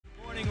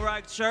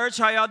right, church,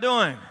 how y'all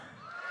doing?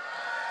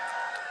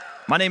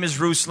 My name is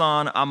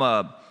Ruslan. I'm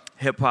a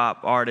hip-hop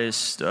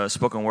artist,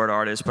 spoken word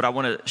artist, but I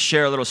want to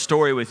share a little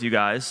story with you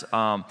guys.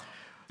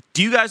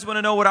 Do you guys want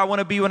to know what I want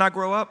to be when I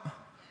grow up?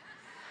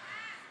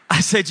 I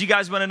said, you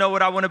guys want to know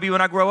what I want to be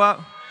when I grow up?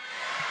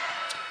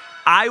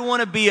 I want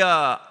to be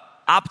a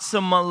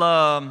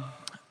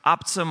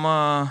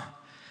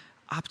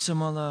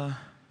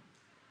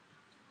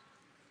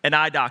an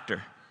eye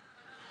doctor.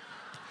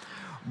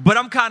 But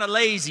I'm kind of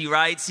lazy,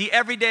 right? See,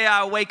 every day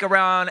I wake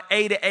around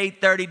 8 to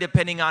 8:30,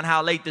 depending on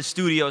how late the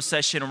studio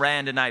session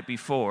ran the night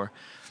before.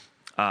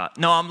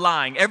 No, I'm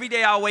lying. Every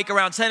day I wake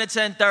around 10 to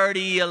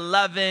 10:30,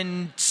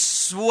 11,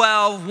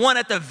 12, 1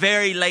 at the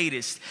very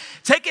latest.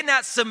 Taking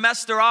that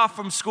semester off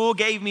from school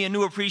gave me a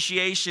new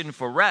appreciation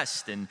for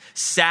rest and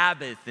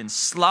Sabbath and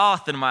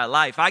sloth in my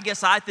life. I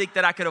guess I think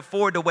that I could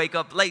afford to wake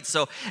up late.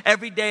 So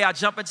every day I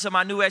jump into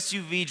my new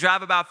SUV,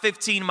 drive about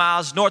 15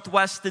 miles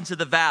northwest into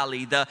the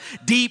valley, the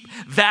deep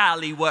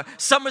valley where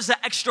summers are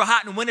extra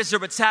hot and winters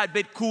are a tad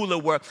bit cooler,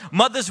 where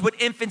mothers with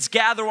infants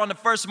gather on the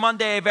first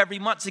Monday of every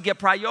month to get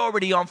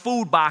priority on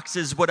food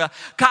boxes, where the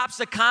cops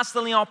are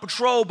constantly on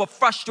patrol but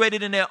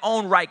frustrated in their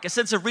own right. Because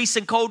since a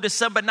recent cold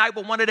December night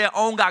where one of their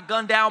own got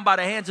gunned down by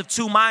the hands of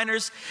 2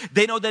 minors,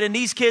 they know that in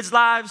these kids'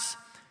 lives,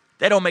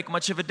 they don't make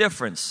much of a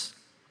difference.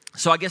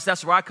 So I guess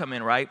that's where I come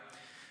in, right?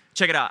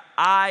 Check it out.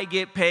 I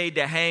get paid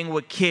to hang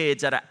with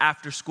kids at an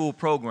after-school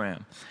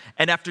program.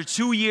 And after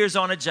 2 years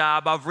on a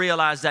job, I've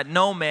realized that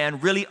no man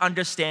really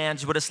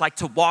understands what it's like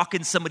to walk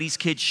in some of these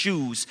kids'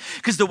 shoes.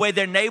 Because the way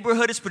their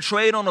neighborhood is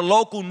portrayed on the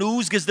local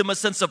news gives them a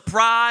sense of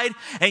pride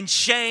and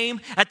shame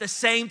at the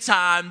same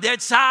time. They're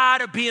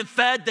tired of being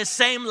fed the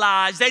same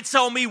lies. They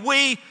told me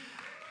we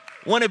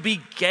want to be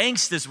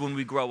gangsters when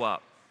we grow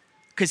up.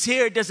 Because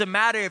here it doesn't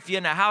matter if you're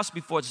in a house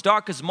before it's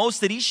dark, because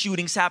most of these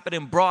shootings happen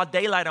in broad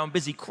daylight on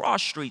busy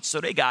cross streets. So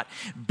they got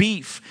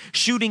beef,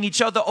 shooting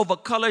each other over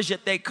colors,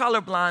 yet they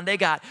colorblind. They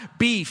got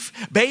beef,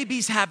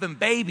 babies having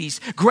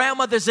babies,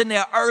 grandmothers in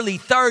their early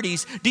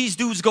 30s. These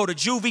dudes go to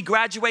juvie,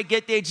 graduate,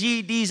 get their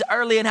GEDs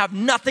early, and have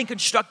nothing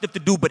constructive to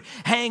do but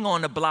hang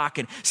on the block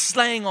and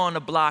slang on the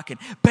block and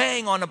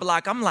bang on the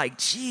block. I'm like,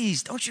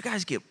 geez, don't you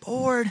guys get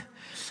bored?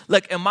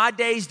 Look, in my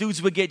days,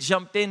 dudes would get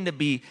jumped in to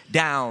be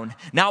down.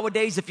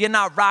 Nowadays, if you're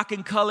not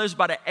rocking colors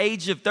by the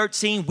age of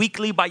 13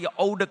 weekly by your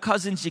older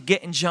cousins, you're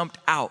getting jumped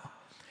out.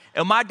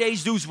 In my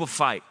days, dudes will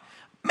fight.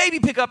 Maybe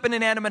pick up an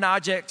inanimate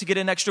object to get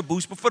an extra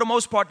boost, but for the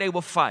most part, they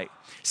will fight.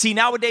 See,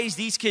 nowadays,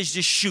 these kids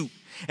just shoot.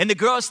 And the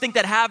girls think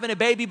that having a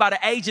baby by the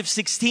age of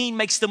 16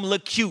 makes them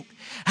look cute.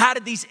 How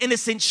did these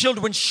innocent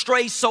children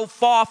stray so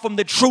far from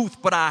the truth?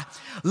 But I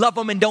love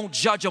them and don't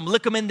judge them.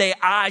 Look them in their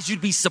eyes.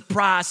 You'd be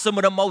surprised. Some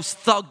of the most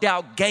thugged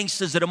out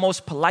gangsters are the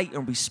most polite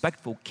and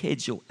respectful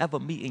kids you'll ever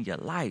meet in your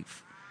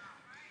life.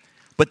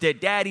 But their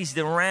daddies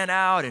then ran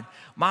out and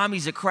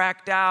mommies are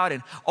cracked out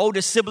and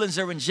older siblings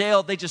are in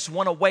jail. They just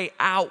want a way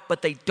out,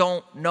 but they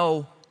don't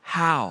know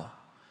how.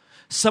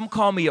 Some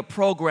call me a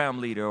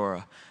program leader or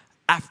a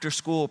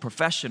after-school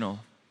professional.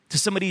 To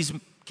some of these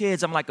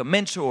kids, I'm like a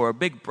mentor or a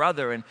big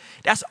brother, and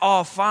that's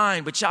all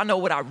fine. But y'all know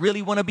what I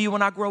really want to be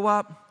when I grow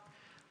up?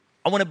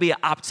 I want to be an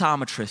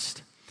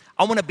optometrist.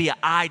 I want to be an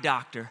eye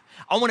doctor.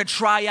 I want to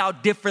try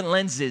out different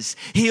lenses,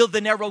 heal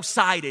the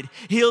narrow-sighted,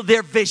 heal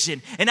their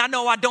vision. And I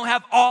know I don't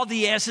have all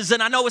the answers,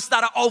 and I know it's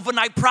not an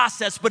overnight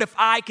process, but if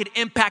I could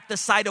impact the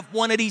sight of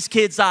one of these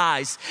kids'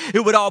 eyes,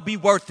 it would all be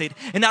worth it.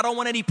 And I don't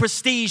want any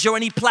prestige or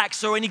any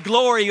plaques or any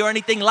glory or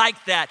anything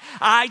like that.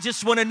 I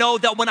just want to know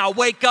that when I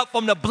wake up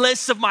from the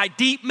bliss of my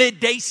deep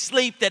midday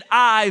sleep, that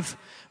I've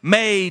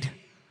made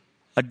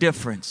a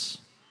difference.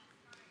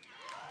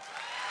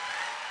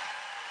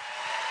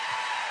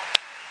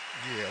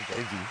 Yeah,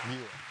 baby. Yeah.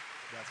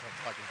 That's what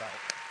I'm talking about.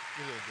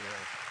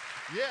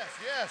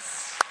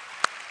 Yes.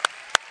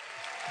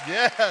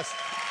 Yes.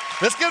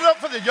 Let's give it up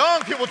for the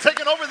young people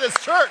taking over this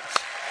church.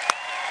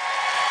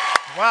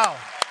 Wow.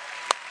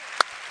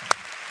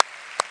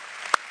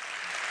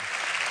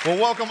 Well,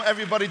 welcome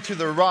everybody to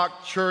the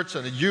Rock Church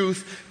and the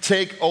youth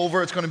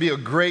takeover. It's going to be a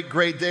great,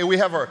 great day. We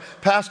have our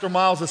Pastor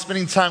Miles that's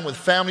spending time with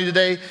family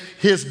today.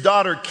 His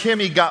daughter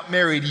Kimmy got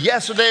married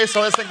yesterday, so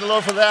let's thank the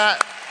Lord for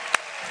that.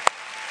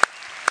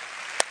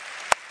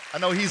 I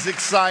know he's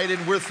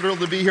excited. We're thrilled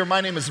to be here. My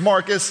name is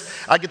Marcus.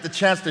 I get the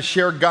chance to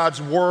share God's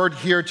word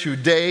here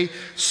today.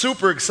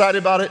 Super excited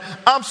about it.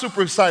 I'm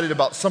super excited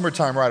about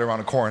summertime right around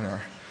the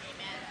corner.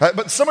 Right?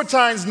 But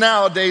summertimes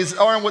nowadays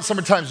aren't what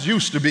summertimes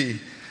used to be.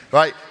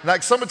 Right?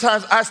 Like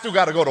summertimes I still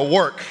got to go to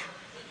work.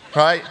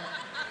 Right?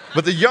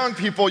 But the young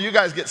people, you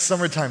guys get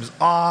summertimes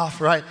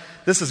off. Right?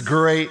 This is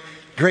great.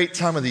 Great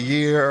time of the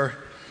year.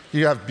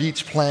 You have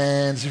beach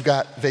plans, you've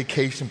got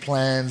vacation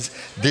plans,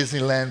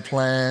 Disneyland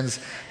plans.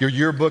 Your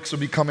yearbooks will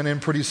be coming in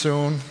pretty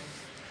soon.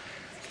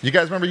 You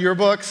guys remember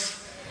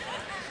yearbooks?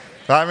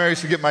 I remember I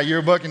used to get my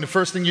yearbook, and the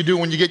first thing you do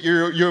when you get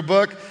your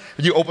yearbook,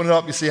 you open it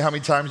up, you see how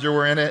many times you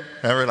were in it.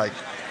 And we're like,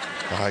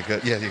 all right,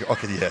 good.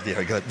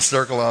 Yeah, good.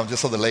 Circle them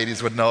just so the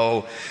ladies would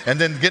know. And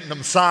then getting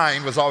them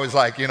signed was always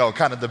like,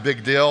 kind of the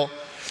big deal.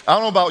 I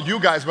don't know about you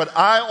guys, but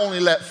I only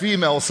let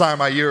females sign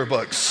my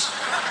yearbooks.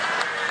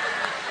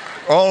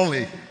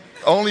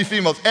 Only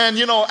females. And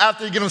you know,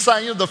 after you get them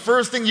signed, you know, the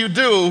first thing you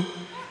do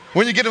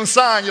when you get them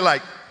signed, you're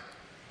like,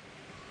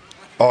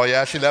 oh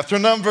yeah, she left her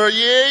number.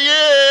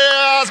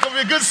 Yeah, it's gonna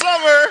be a good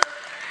summer.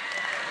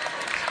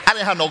 I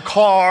didn't have no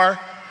car.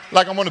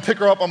 Like, I'm gonna pick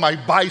her up on my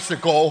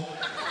bicycle.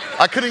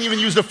 I couldn't even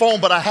use the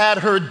phone, but I had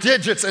her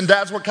digits, and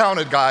that's what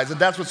counted, guys. And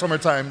that's what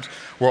summertimes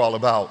were all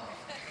about.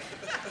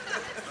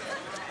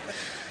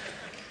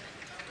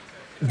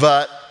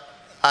 But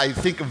I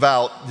think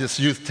about this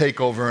youth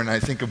takeover, and I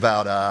think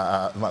about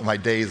my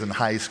days in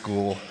high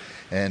school.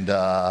 And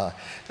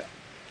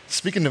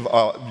speaking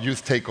of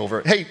youth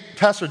takeover, hey,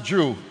 Pastor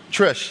Drew,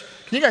 Trish,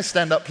 can you guys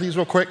stand up, please,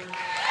 real quick?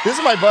 This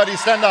is my buddy.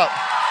 Stand up.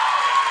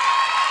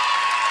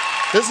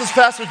 This is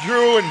Pastor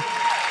Drew and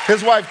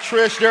his wife,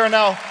 Trish. They're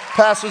now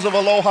pastors of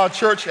Aloha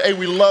Church. Hey,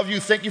 we love you.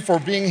 Thank you for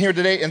being here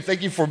today, and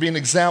thank you for being an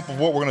example of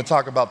what we're going to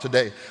talk about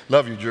today.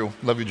 Love you, Drew.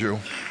 Love you, Drew.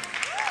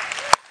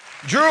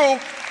 Drew,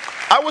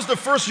 I was the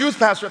first youth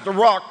pastor at The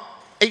Rock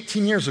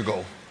 18 years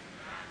ago.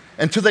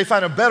 Until they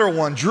find a better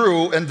one,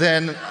 Drew, and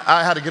then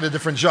I had to get a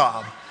different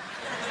job.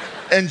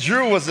 And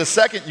Drew was the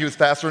second youth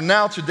pastor.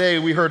 Now today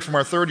we heard from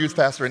our third youth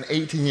pastor in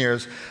 18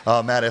 years,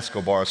 Matt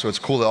Escobar. So it's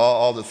cool that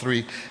all the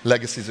three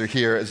legacies are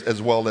here,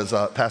 as well as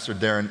Pastor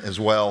Darren as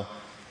well.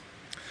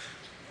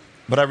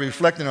 But I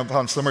reflected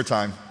upon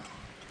summertime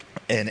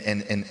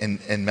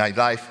and my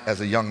life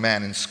as a young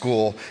man in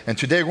school. And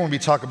today we're going to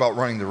be talking about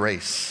running the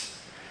race.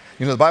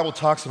 You know, the Bible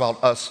talks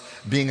about us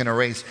being in a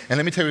race. And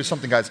let me tell you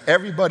something, guys.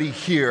 Everybody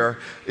here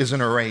is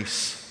in a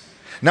race.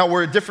 Now,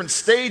 we're at different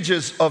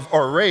stages of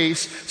our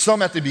race,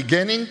 some at the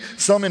beginning,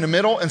 some in the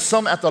middle, and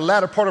some at the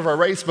latter part of our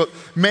race. But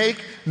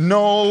make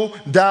no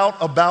doubt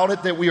about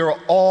it that we are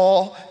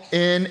all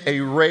in a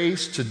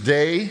race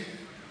today.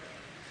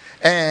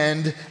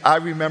 And I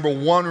remember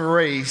one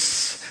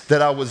race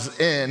that I was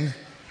in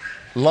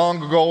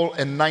long ago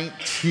in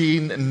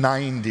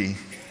 1990.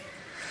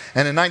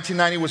 And in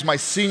 1990 was my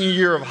senior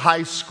year of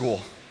high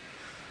school.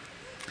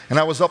 And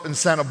I was up in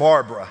Santa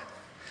Barbara.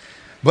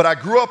 But I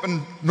grew up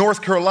in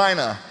North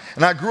Carolina,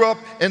 and I grew up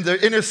in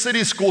the inner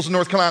city schools of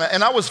North Carolina,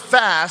 and I was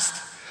fast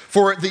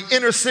for the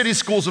inner city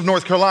schools of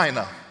North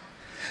Carolina.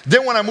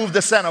 Then when I moved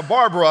to Santa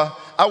Barbara,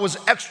 I was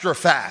extra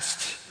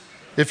fast,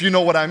 if you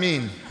know what I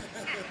mean.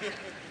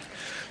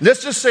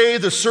 Let's just say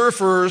the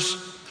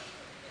surfers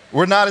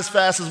were not as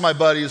fast as my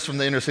buddies from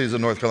the inner cities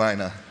of North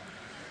Carolina.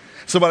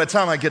 So by the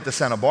time I get to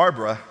Santa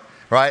Barbara,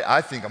 right,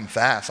 I think I'm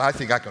fast. I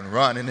think I can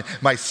run. And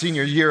my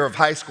senior year of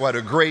high school, I had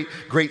a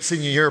great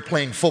senior year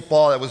playing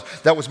football.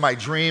 That was my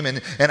dream. And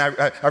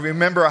I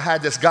remember I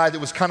had this guy that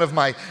was kind of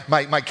my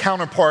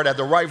counterpart at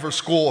the rival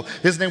school.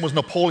 His name was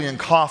Napoleon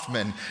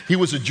Kaufman. He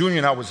was a junior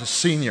and I was a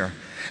senior.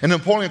 And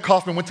Napoleon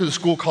Kaufman went to the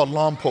school called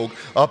Lompoc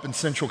up in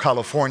Central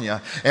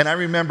California. And I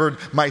remembered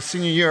my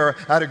senior year,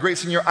 I had a great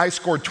senior year. I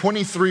scored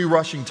 23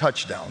 rushing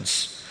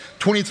touchdowns.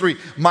 23.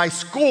 My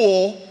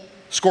school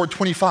scored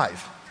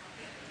 25.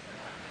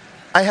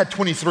 I had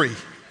 23.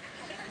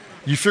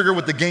 You figure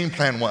what the game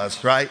plan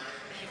was, right?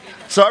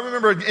 So I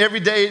remember every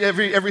day,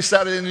 every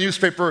Saturday in the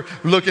newspaper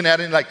looking at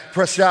it like,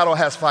 Preciado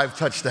has 5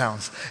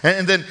 touchdowns.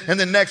 And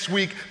then next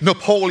week,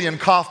 Napoleon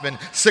Kaufman,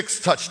 6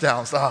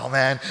 touchdowns. Oh,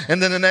 man.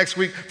 And then the next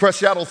week,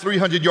 Preciado,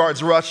 300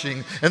 yards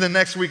rushing. And then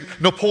next week,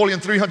 Napoleon,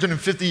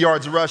 350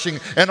 yards rushing.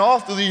 And all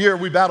through the year,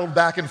 we battled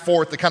back and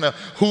forth to kind of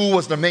who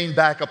was the main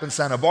backup in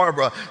Santa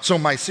Barbara. So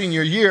my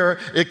senior year,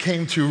 it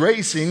came to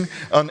racing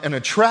in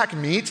a track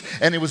meet,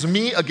 and it was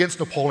me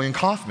against Napoleon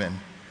Kaufman.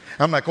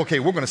 I'm like, okay,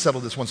 we're going to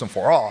settle this once and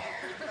for all.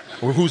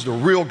 Or who's the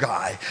real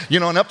guy.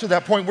 You know, and up to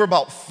that point, we're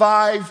about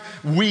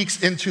 5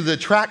 weeks into the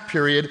track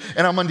period,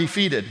 and I'm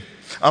undefeated.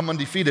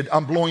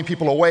 I'm blowing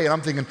people away, and I'm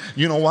thinking,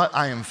 you know what?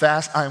 I am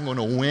fast. I am going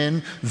to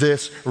win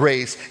this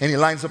race. And he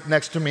lines up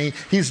next to me.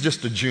 He's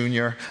just a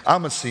junior.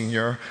 I'm a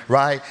senior,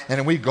 right? And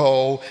then we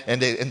go,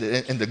 and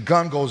the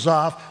gun goes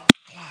off.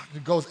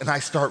 It goes, and I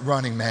start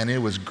running, man.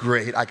 It was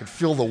great. I could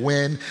feel the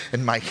wind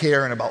in my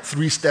hair, and about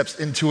 3 steps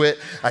into it,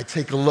 I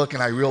take a look,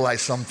 and I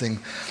realize something.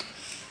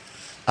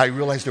 I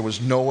realized there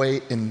was no way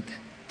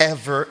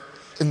ever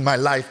in my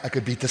life I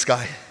could beat this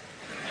guy.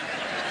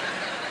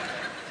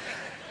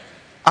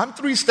 I'm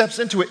 3 steps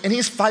into it, and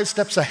he's 5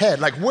 steps ahead.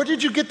 Like, where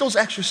did you get those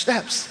extra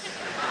steps?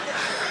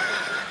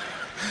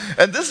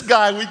 And this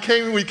guy, we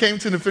came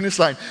to the finish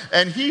line,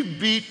 and he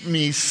beat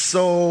me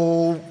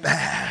so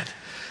bad.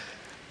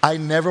 I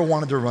never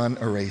wanted to run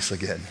a race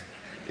again.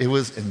 It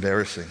was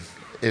embarrassing.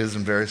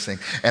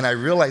 And I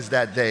realized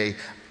that day,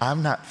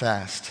 I'm not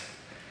fast.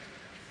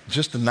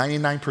 Just the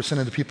 99%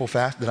 of the people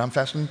that I'm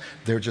fasting,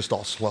 they're just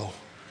all slow.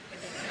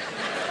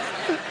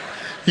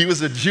 He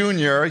was a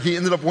junior. He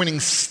ended up winning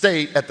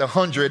state at the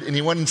 100, and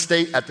he won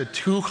state at the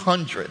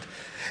 200.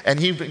 And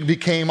he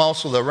became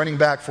also the running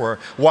back for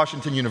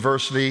Washington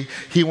University.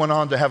 He went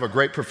on to have a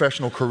great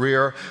professional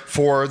career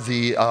for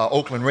the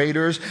Oakland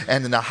Raiders.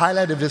 And in the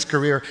highlight of his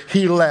career,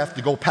 he left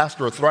to go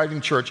pastor a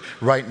thriving church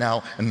right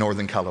now in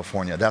Northern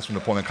California. That's what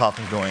Napoleon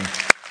Kaufman's doing.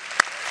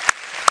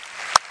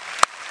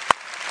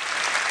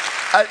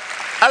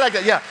 like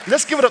that. Yeah,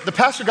 let's give it up. The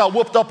pastor got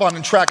whooped up on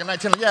in track in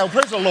 19. Yeah,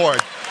 praise the Lord.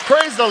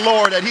 Praise the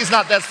Lord that he's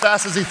not as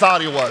fast as he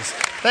thought he was.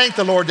 Thank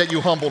the Lord that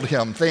you humbled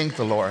him. Thank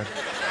the Lord.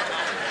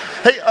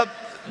 Hey,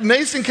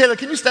 Mason, Kayla,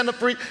 can you stand up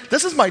for me?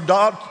 This is my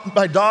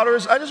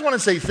daughters. I just want to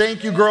say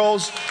thank you,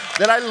 girls,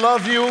 that I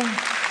love you.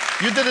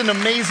 You did an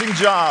amazing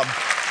job.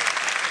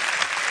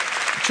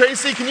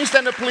 Tracy, can you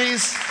stand up,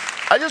 please?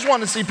 I just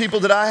want to see people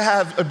that I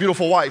have a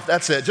beautiful wife.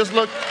 That's it. Just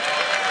look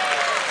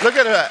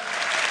at her.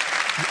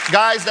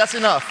 Guys, that's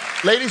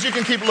enough. Ladies, you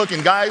can keep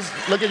looking. Guys,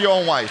 look at your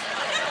own wife.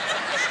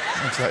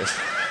 That's nice.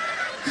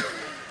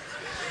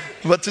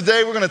 But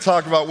today we're going to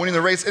talk about winning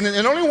the race. And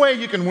the only way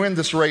you can win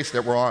this race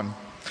that we're on,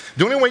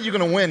 the only way you're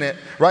going to win it,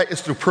 right,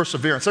 is through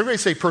perseverance. Everybody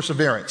say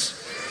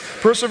perseverance.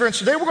 Perseverance.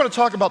 Today we're going to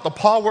talk about the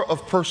power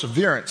of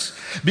perseverance.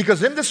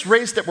 Because in this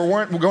race that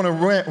we're going to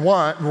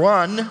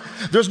run,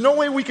 there's no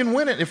way we can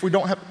win it if we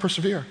don't have to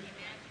persevere.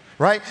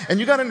 Right? And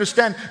you got to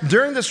understand,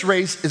 during this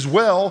race as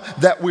well,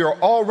 that we are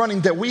all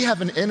running, that we have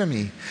an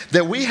enemy,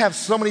 that we have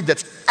somebody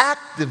that's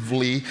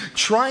actively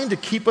trying to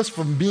keep us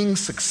from being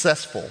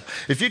successful.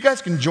 If you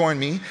guys can join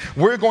me,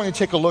 we're going to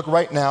take a look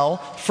right now,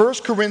 1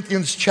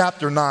 Corinthians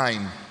chapter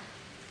 9.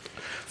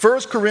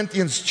 1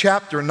 Corinthians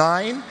chapter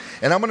 9,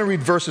 and I'm going to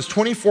read verses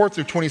 24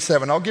 through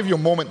 27. I'll give you a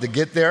moment to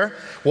get there.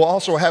 We'll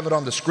also have it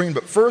on the screen,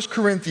 but 1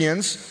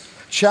 Corinthians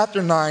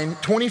chapter 9,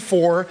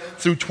 24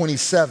 through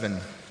 27.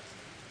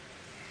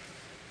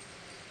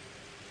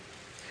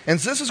 And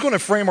this is going to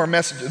frame our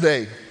message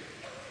today.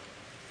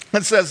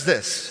 It says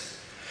this: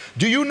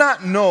 do you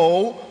not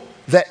know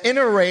that in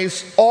a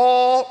race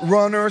all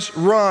runners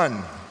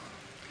run,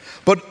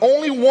 but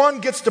only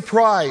one gets the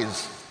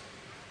prize?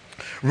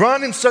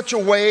 Run in such a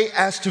way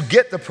as to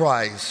get the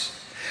prize.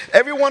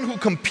 Everyone who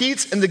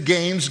competes in the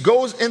games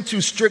goes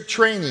into strict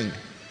training.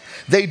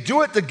 They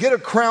do it to get a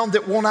crown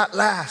that will not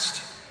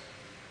last.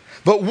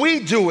 But we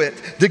do it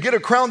to get a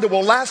crown that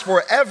will last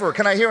forever.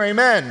 Can I hear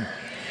amen?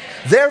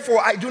 Therefore,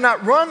 I do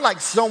not run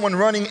like someone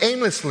running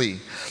aimlessly.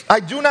 I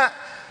do not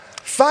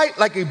fight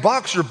like a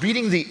boxer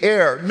beating the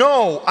air.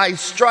 No, I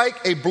strike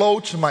a blow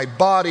to my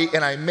body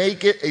and I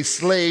make it a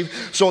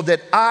slave, so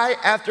that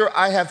after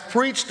I have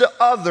preached to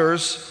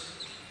others,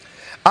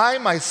 I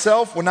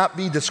myself will not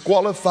be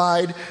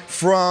disqualified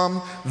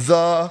from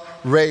the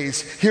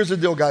race. Here's the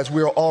deal, guys.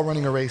 We are all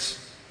running a race.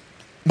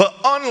 But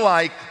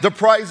unlike the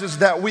prizes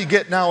that we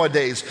get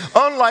nowadays,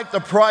 unlike the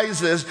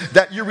prizes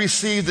that you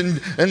received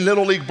in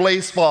Little League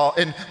baseball,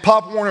 in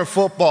Pop Warner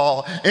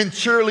football, in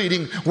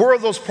cheerleading, where are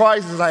those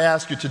prizes, I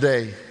ask you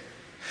today?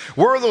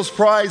 Where are those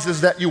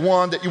prizes that you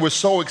won that you were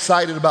so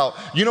excited about?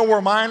 You know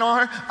where mine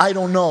are? I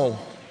don't know.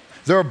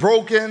 They're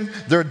broken,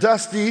 they're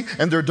dusty,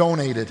 and they're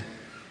donated.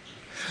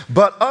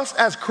 But us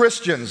as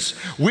Christians,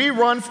 we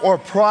run for a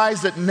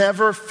prize that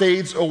never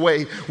fades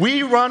away.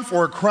 We run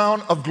for a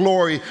crown of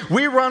glory.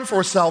 We run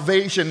for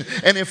salvation.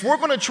 And if we're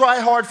going to try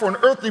hard for an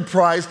earthly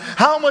prize,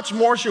 how much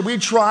more should we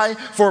try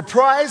for a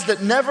prize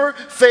that never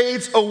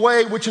fades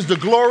away, which is the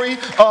glory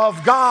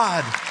of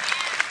God?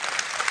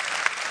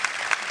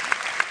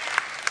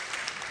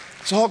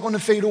 It's all going to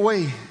fade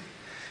away.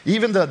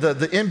 Even the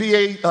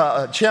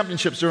NBA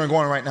championships that are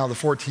going right now, the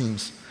 4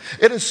 teams.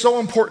 It is so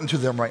important to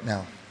them right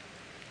now.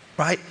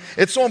 Right?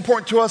 It's so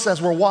important to us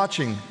as we're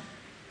watching.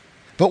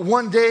 But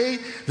one day,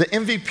 the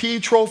MVP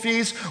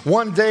trophies,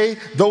 one day,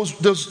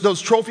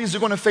 those trophies are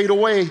going to fade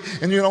away.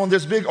 And you know,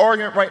 there's big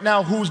argument right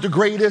now, who's the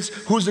greatest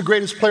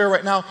player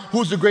right now,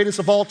 who's the greatest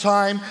of all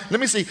time. Let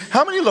me see,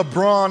 how many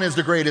LeBron is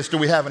the greatest do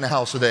we have in the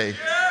house today?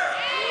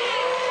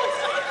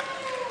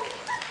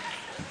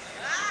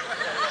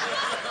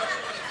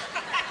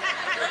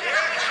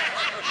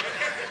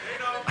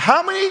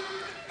 How many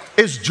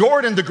is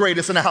Jordan the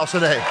greatest in the house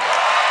today?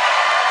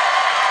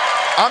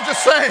 I'm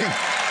just saying,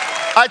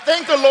 I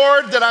thank the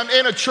Lord that I'm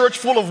in a church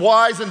full of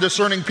wise and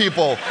discerning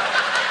people.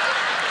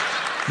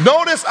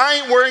 Notice I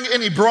ain't wearing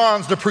any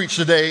bronze to preach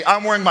today.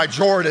 I'm wearing my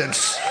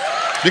Jordans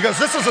because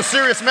this is a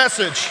serious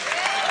message.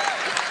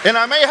 And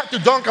I may have to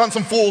dunk on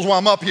some fools while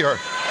I'm up here.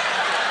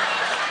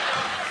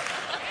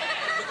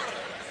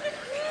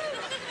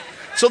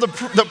 So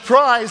the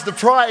prize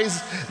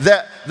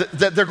that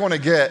they're going to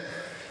get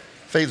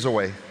fades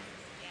away.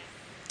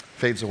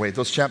 Fades away.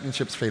 Those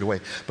championships fade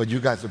away. But you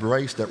guys, the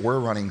race that we're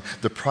running,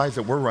 the prize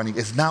that we're running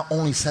is not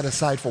only set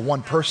aside for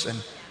one person.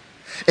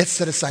 It's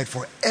set aside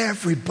for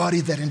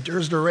everybody that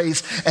endures the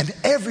race, and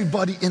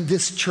everybody in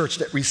this church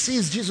that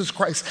receives Jesus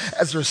Christ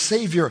as their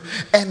Savior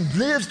and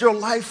lives their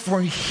life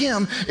for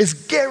Him is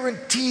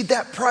guaranteed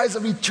that prize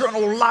of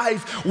eternal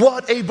life.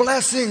 What a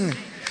blessing.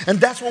 And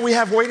that's what we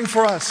have waiting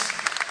for us.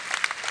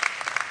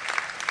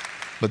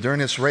 But during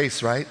this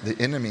race, right,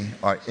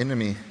 our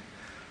enemy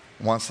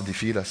wants to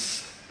defeat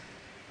us.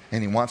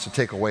 And he wants to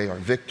take away our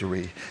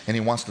victory. And he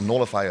wants to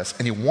nullify us.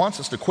 And he wants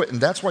us to quit. And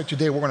that's why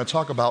today we're going to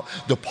talk about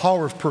the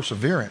power of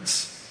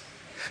perseverance.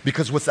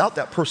 Because without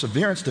that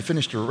perseverance to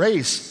finish the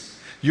race,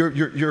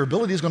 your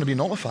ability is going to be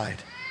nullified.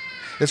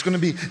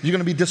 You're going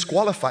to be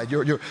disqualified.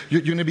 You're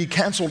going to be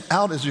canceled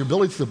out as your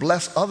ability to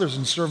bless others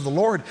and serve the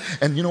Lord.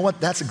 And you know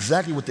what? That's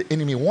exactly what the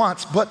enemy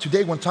wants. But today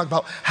we're going to talk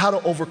about how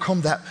to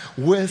overcome that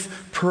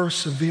with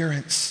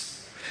perseverance.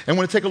 And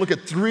we're going to take a look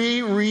at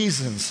 3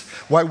 reasons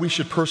why we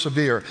should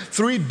persevere.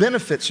 3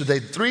 benefits today,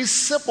 3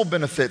 simple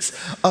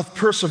benefits of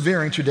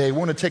persevering today.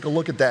 We're going to take a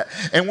look at that.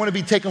 And we're going to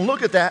be taking a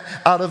look at that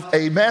out of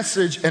a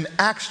message in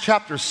Acts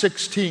chapter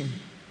 16.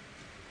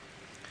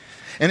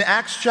 In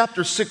Acts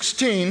chapter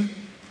 16,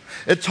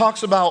 it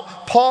talks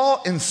about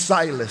Paul and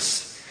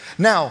Silas.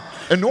 Now,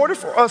 in order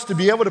for us to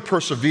be able to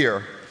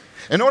persevere,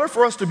 in order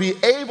for us to be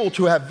able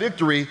to have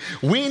victory,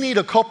 we need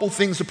a couple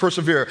things to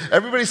persevere.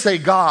 Everybody say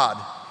God.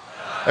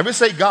 Everybody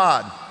say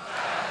God.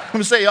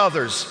 Everybody say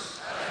others.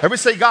 Everybody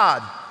say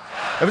God.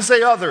 Everybody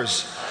say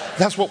others.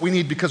 That's what we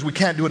need because we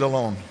can't do it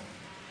alone.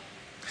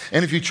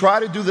 And if you try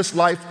to do this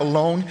life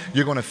alone,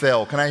 you're going to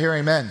fail. Can I hear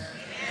amen?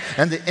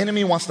 And the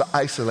enemy wants to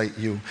isolate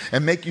you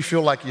and make you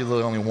feel like you're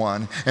the only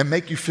one and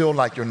make you feel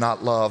like you're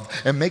not loved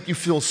and make you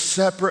feel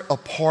separate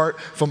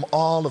apart from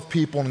all of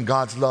people in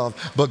God's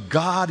love. But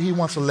God, He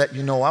wants to let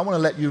you know, I want to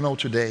let you know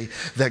today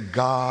that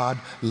God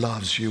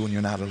loves you and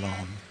you're not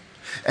alone.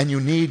 And you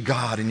need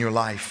God in your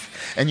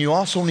life. And you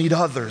also need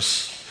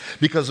others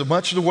because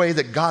much of the way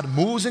that God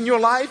moves in your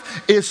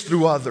life is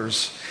through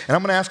others. And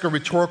I'm going to ask a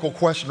rhetorical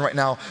question right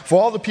now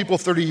for all the people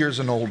 30 years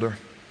and older.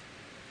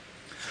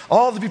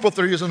 All the people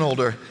 30 years and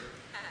older,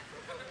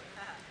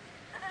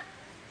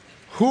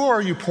 who are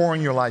you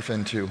pouring your life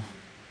into?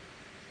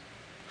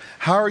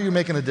 How are you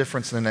making a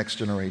difference in the next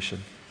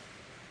generation?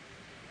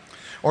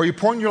 Or are you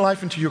pouring your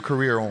life into your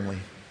career only?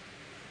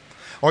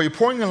 Or are you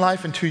pouring your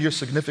life into your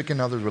significant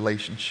other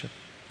relationship?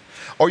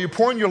 Or are you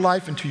pouring your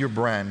life into your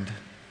brand?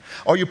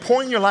 Or are you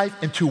pouring your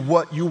life into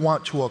what you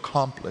want to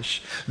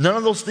accomplish? None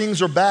of those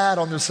things are bad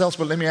on themselves,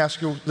 but let me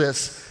ask you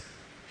this.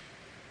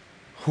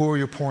 Who are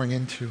you pouring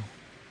into?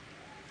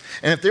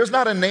 And if there's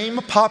not a name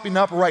popping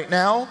up right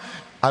now,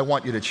 I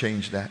want you to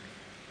change that.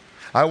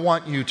 I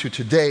want you to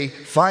today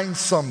find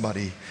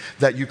somebody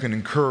that you can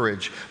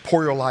encourage,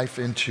 pour your life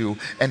into,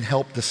 and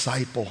help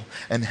disciple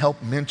and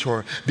help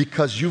mentor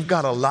because you've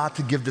got a lot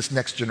to give this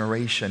next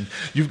generation.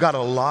 You've got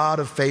a lot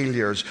of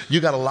failures.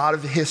 You've got a lot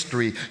of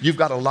history. You've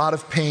got a lot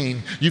of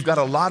pain. You've got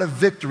a lot of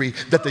victory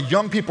that the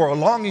young people are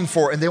longing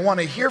for, and they want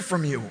to hear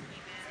from you.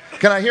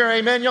 Can I hear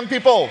amen, young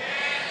people?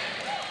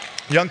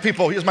 Young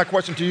people, here's my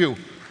question to you.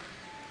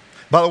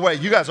 By the way,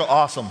 you guys are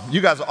awesome.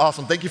 You guys are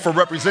awesome. Thank you for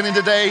representing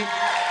today.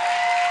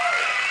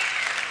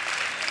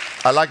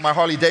 I like my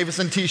Harley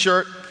Davidson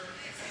t-shirt,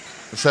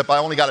 except I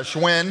only got a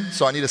Schwinn,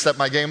 so I need to step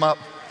my game up.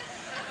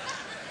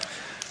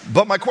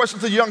 But my question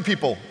to young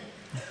people,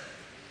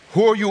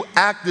 who are you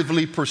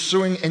actively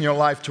pursuing in your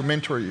life to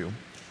mentor you?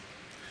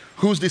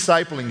 Who's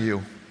discipling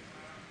you?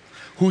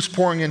 Who's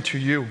pouring into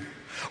you?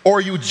 Or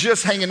are you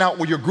just hanging out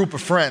with your group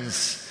of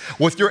friends,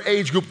 with your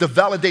age group to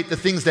validate the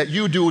things that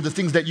you do, the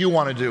things that you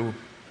want to do?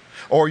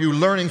 Or are you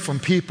learning from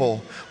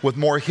people with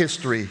more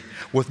history,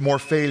 with more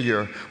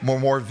failure,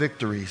 more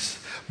victories?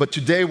 But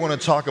today we're going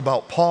to talk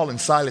about Paul and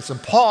Silas.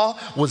 And Paul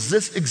was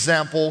this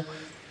example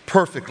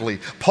perfectly.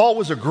 Paul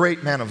was a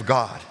great man of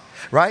God,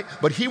 right?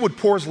 But he would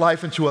pour his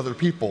life into other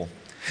people.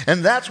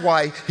 And that's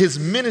why his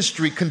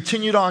ministry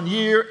continued on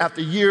year after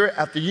year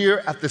after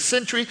year after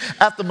century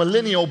after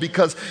millennial,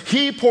 because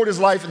he poured his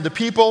life into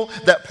people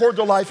that poured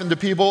their life into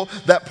people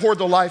that poured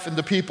their life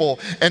into people.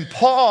 And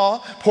Paul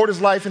poured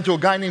his life into a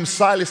guy named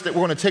Silas that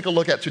we're going to take a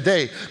look at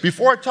today.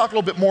 Before I talk a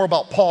little bit more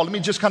about Paul, let me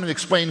just kind of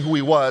explain who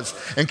he was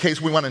in case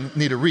we want to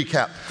need a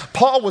recap.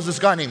 Paul was this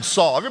guy named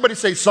Saul. Everybody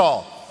say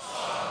Saul.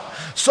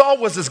 Saul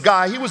was this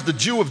guy, he was the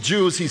Jew of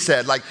Jews, he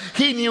said. Like,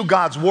 he knew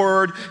God's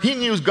word, he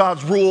knew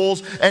God's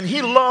rules, and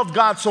he loved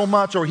God so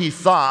much, or he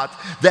thought,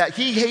 that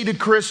he hated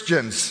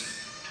Christians.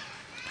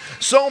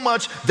 So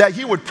much that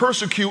he would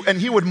persecute and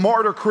he would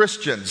martyr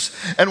Christians.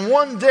 And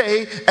one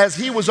day, as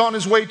he was on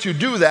his way to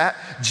do that,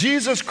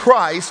 Jesus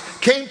Christ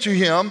came to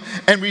him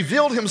and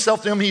revealed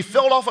himself to him. He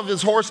fell off of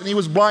his horse and he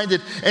was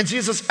blinded. And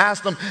Jesus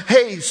asked him,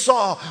 "Hey,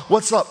 Saul,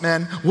 what's up,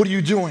 man? What are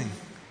you doing?"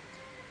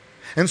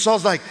 And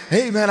Saul's like,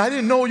 "Hey, man, I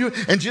didn't know you."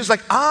 And Jesus is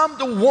like, "I'm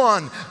the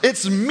one.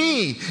 It's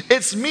me.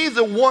 It's me,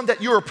 the one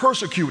that you are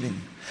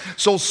persecuting."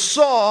 So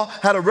Saul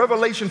had a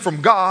revelation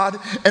from God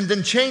and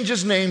then changed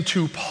his name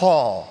to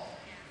Paul.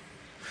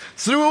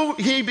 Through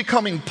he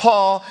becoming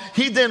Paul,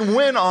 he then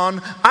went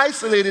on,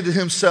 isolated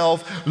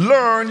himself,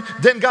 learned,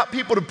 then got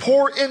people to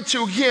pour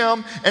into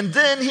him, and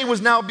then he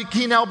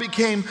now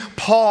became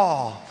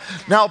Paul.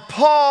 Now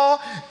Paul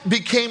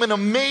became an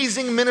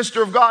amazing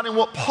minister of God, and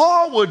what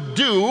Paul would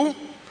do,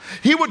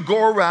 he would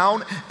go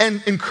around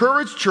and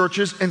encourage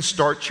churches and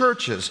start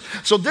churches.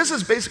 So this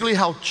is basically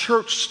how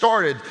church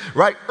started,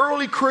 right?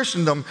 Early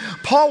Christendom,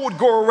 Paul would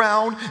go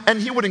around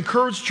and he would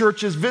encourage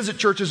churches, visit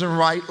churches, and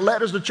write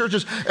letters to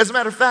churches. As a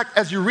matter of fact,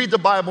 as you read the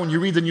Bible and you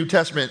read the New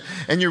Testament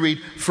and you read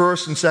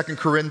 1st and 2nd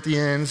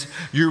Corinthians,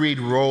 you read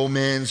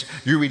Romans,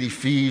 you read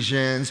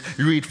Ephesians,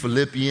 you read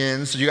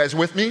Philippians. You guys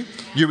with me?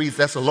 You read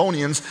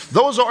Thessalonians.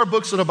 Those are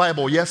books of the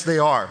Bible. Yes, they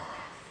are.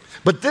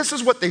 But this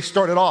is what they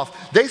started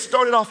off. They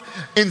started off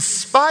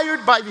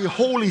inspired by the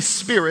Holy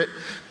Spirit,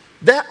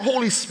 that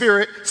Holy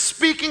Spirit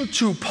speaking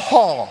to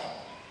Paul.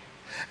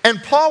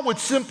 And Paul would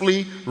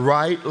simply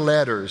write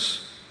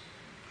letters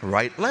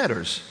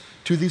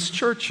to these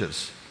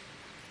churches.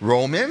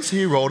 Romans,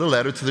 he wrote a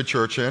letter to the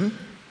church in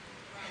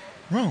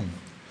Rome.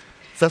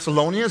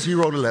 Thessalonians, he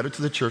wrote a letter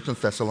to the church in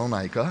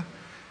Thessalonica.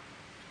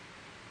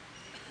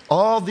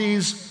 All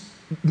these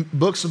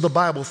books of the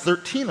Bible,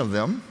 13 of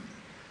them,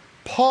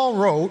 Paul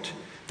wrote,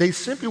 they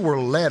simply were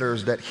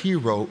letters that he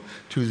wrote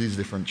to these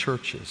different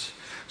churches.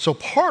 So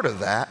part of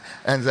that,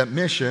 and that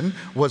mission,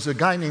 was a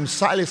guy named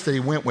Silas that he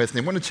went with.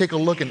 And we're going to take a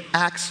look in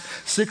Acts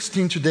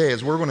 16 today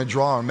as we're going to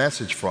draw our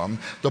message from,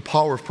 the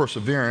power of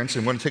perseverance.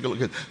 And we're going to take a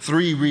look at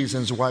 3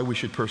 reasons why we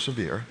should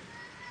persevere.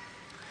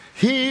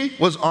 He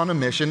was on a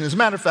mission. As a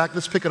matter of fact,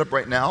 let's pick it up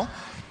right now.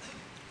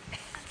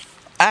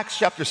 Acts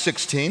chapter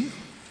 16,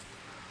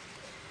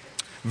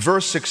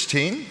 verse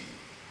 16.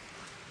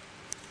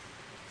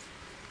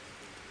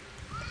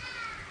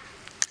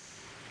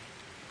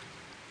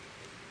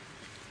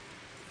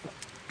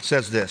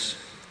 Says this: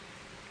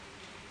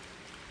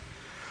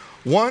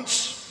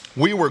 once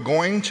we were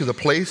going to the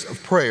place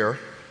of prayer,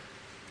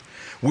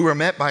 we were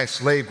met by a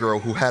slave girl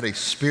who had a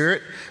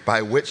spirit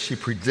by which she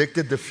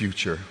predicted the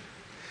future.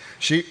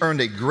 She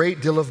earned a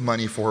great deal of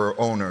money for her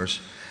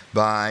owners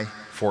by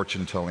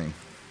fortune telling.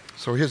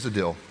 So here's the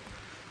deal.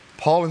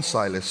 Paul and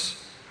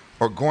Silas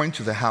are going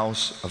to the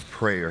house of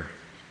prayer.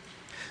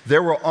 They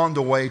were on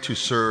the way to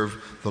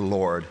serve the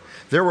Lord.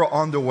 They were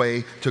on the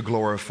way to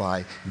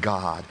glorify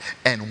God.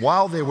 And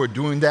while they were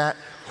doing that,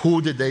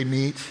 who did they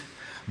meet?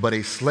 But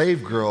a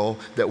slave girl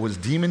that was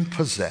demon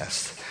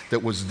possessed,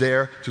 that was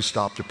there to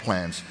stop their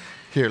plans.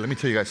 Here, let me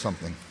tell you guys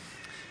something.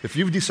 If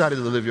you've decided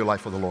to live your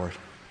life for the Lord,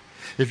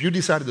 if you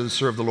decided to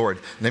serve the Lord,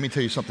 let me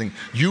tell you something.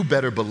 You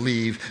better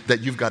believe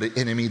that you've got an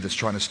enemy that's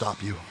trying to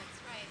stop you.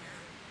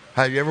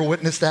 Have you ever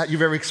witnessed that?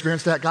 You've ever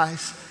experienced that,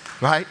 guys?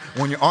 Right?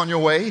 When you're on your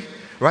way,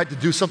 right, to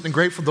do something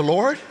great for the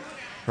Lord,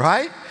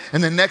 right?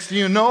 And then next thing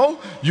you know,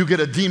 you get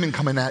a demon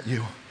coming at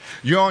you.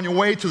 You're on your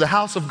way to the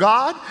house of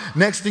God.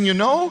 Next thing you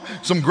know,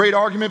 some great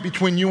argument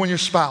between you and your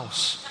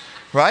spouse,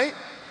 right?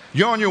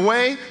 You're on your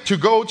way to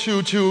go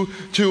to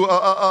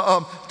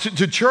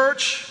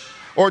church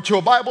or to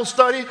a Bible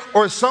study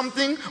or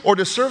something, or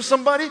to serve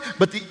somebody,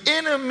 but the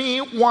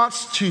enemy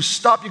wants to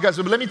stop you guys.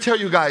 But let me tell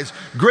you guys,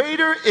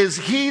 greater is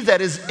he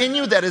that is in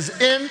you, that is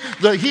in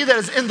he that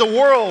is in the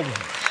world.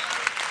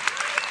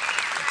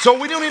 So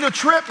we don't need to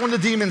trip when the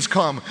demons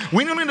come.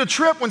 We don't need to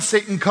trip when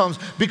Satan comes,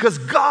 because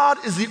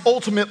God is the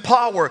ultimate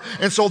power.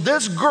 And so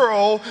this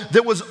girl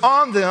that was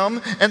on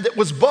them and that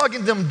was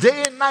bugging them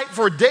day and night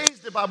for days,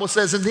 the Bible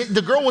says, and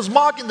the girl was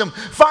mocking them.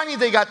 Finally,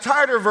 they got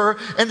tired of her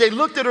and they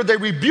looked at her, they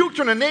rebuked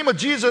her in the name of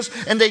Jesus,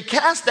 and they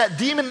cast that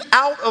demon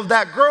out of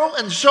that girl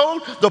and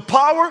showed the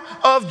power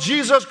of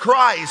Jesus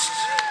Christ.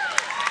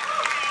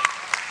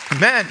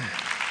 Amen.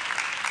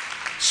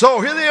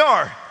 So here they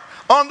are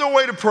on their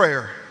way to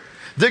prayer.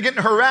 They're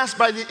getting harassed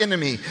by the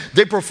enemy.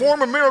 They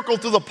perform a miracle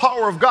through the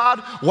power of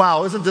God.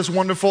 Wow, isn't this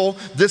wonderful?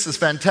 This is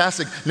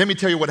fantastic. Let me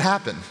tell you what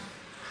happened.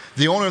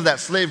 The owner of that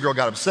slave girl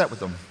got upset with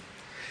them.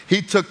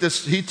 He took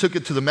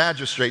it to the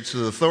magistrates, to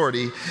the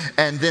authority,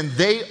 and then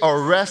they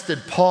arrested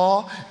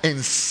Paul and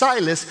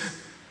Silas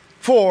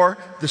for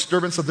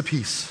disturbance of the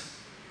peace.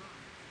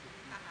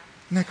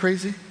 Isn't that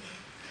crazy?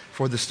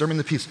 For disturbing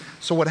the peace.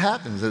 So what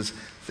happens is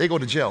they go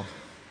to jail.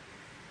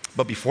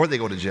 But before they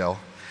go to jail,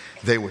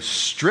 they were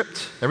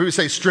stripped. Everybody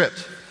say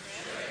stripped.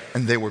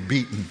 And they were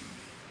beaten.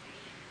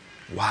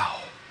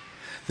 Wow.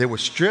 They were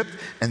stripped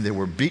and they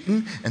were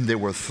beaten and they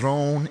were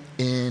thrown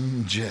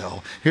in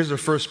jail. Here's the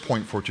first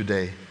point for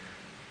today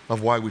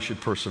of why we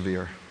should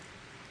persevere.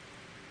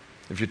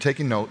 If you're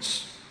taking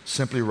notes,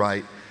 simply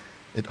write,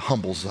 it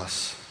humbles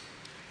us.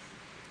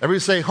 Everybody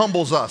say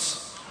humbles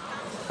us.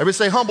 Everybody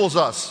say humbles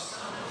us.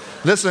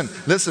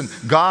 Listen,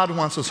 God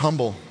wants us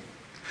humble.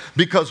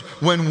 Because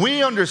when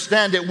we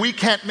understand that we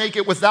can't make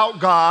it without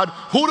God,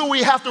 who do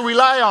we have to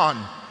rely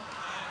on?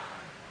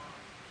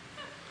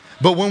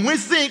 But when we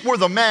think we're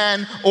the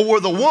man or we're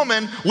the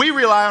woman, we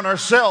rely on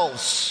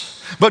ourselves.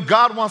 But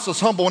God wants us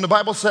humble. And the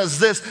Bible says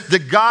this,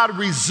 that God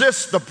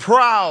resists the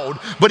proud,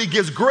 but he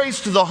gives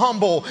grace to the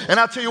humble. And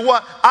I'll tell you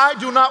what, I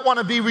do not want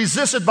to be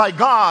resisted by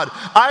God.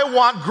 I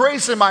want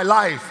grace in my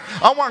life.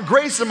 I want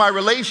grace in my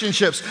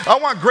relationships. I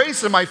want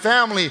grace in my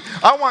family.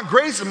 I want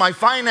grace in my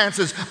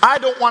finances. I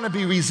don't want to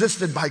be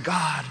resisted by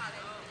God.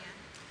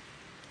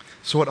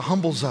 So it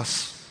humbles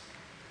us.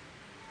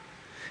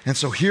 And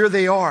so here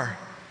they are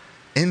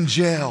in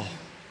jail.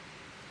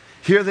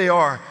 Here they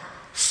are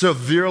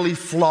severely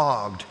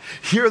flogged.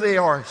 Here they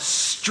are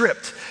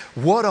stripped.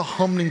 What a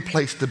humbling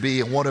place to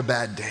be, and what a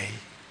bad day.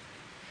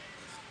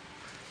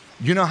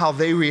 You know how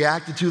they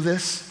reacted to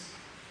this?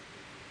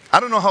 I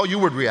don't know how you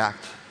would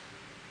react.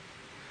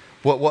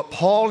 But what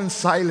Paul and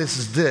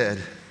Silas did,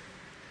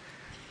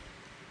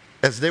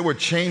 as they were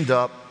chained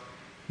up,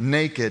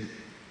 naked,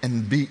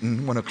 and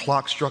beaten, when a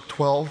clock struck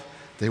 12,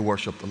 they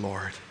worshiped the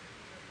Lord.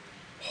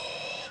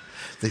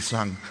 They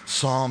sung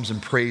psalms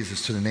and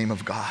praises to the name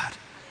of God.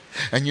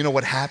 And you know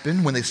what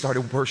happened when they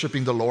started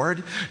worshiping the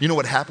Lord? You know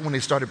what happened when they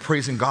started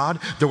praising God?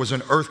 There was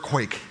an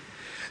earthquake.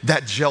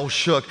 That jail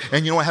shook.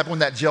 And you know what happened when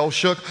that jail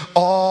shook?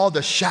 All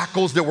the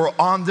shackles that were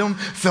on them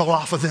fell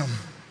off of them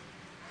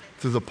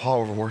through the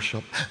power of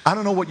worship. I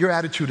don't know what your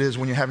attitude is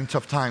when you're having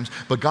tough times,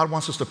 but God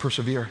wants us to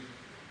persevere.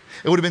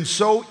 It would have been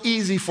so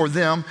easy for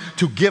them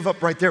to give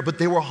up right there, but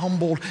they were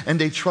humbled and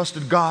they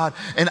trusted God.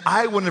 And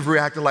I wouldn't have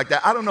reacted like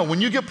that. I don't know.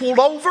 When you get pulled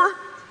over,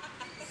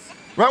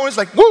 right when it's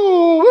like,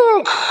 woo,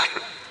 woo,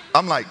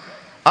 I'm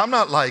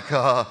not like,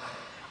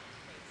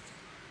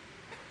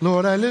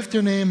 Lord, I lift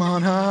your name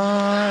on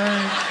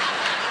high.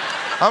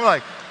 I'm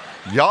like,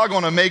 y'all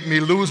gonna make me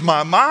lose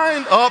my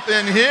mind up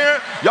in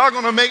here. Y'all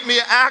gonna make me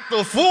act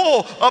a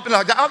fool up in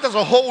like that. That's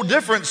a whole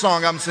different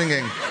song I'm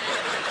singing.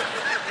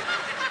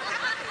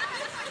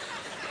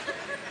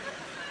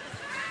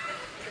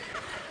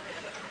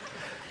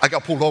 I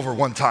got pulled over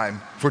one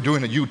time for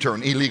doing a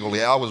U-turn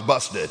illegally. I was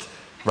busted,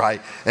 right?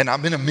 And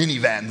I'm in a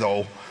minivan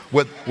though,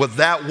 with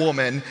that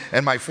woman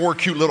and my 4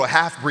 cute little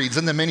half-breeds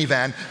in the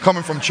minivan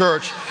coming from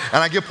church.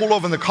 And I get pulled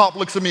over and the cop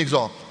looks at me and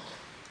goes,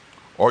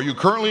 are you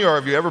currently or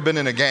have you ever been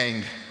in a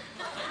gang?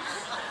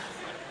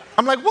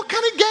 I'm like, what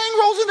kind of gang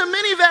rolls in a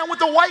minivan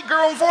with a white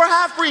girl and 4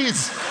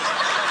 half-breeds?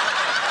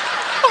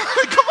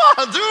 Come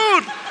on,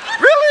 dude.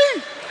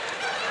 Really?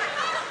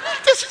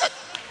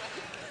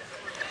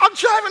 I'm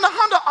driving a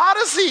Honda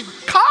Odyssey.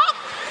 Cop?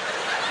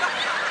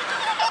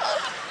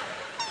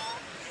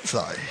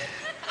 Sorry.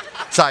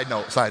 Side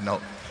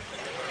note.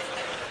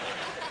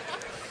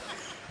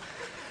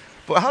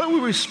 But how do we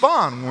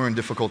respond when we're in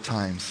difficult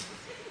times?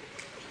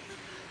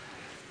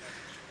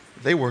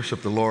 They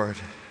worshiped the Lord.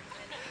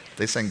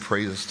 They sang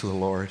praises to the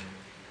Lord.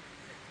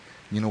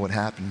 You know what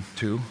happened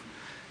too?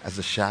 As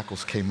the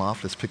shackles came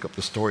off, let's pick up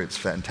the story. It's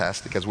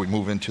fantastic as we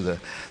move into the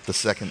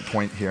second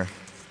point here.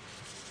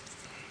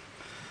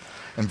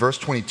 In verse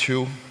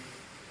 22,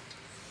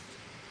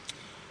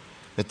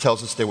 it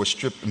tells us they were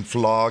stripped and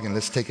flogged, and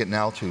let's take it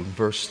now to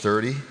verse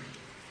 30.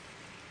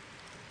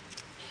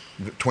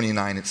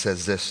 29, it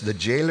says this, the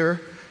jailer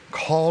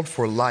called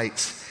for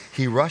lights.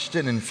 He rushed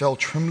in and fell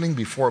trembling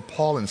before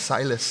Paul and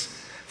Silas.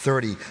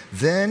 30,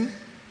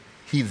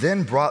 he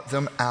then brought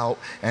them out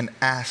and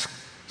asked,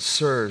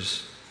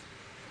 sirs,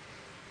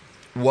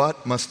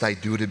 what must I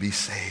do to be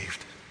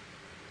saved?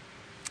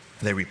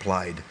 They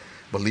replied,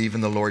 believe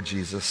in the Lord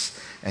Jesus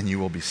and you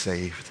will be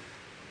saved.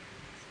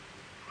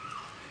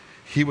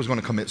 He was going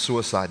to commit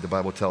suicide, the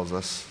Bible tells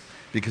us,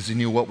 because he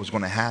knew what was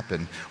going to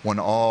happen when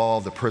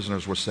all the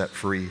prisoners were set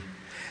free.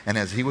 And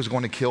as he was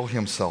going to kill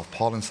himself,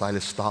 Paul and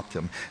Silas stopped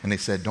him and they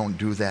said, don't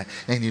do that.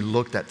 And he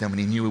looked at them and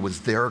he knew it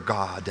was their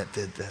God that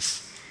did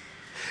this.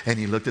 And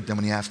he looked at them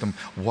and he asked them,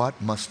 what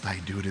must I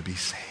do to be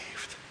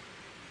saved?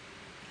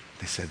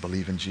 They said,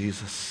 believe in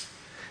Jesus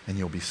and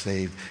you'll be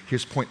saved.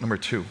 Here's point number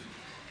 2.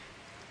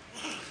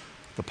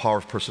 The power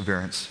of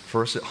perseverance.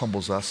 First, it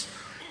humbles us.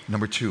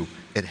 Number 2,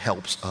 it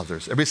helps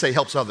others. Everybody say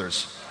helps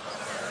others.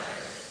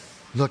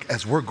 Look,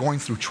 as we're going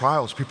through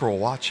trials, people are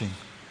watching.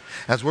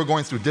 As we're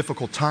going through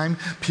difficult time,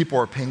 people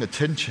are paying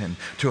attention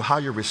to how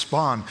you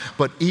respond.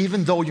 But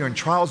even though you're in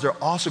trials,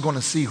 they're also going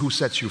to see who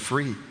sets you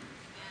free.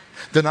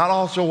 They're not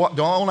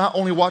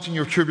only watching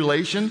your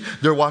tribulation,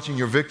 they're watching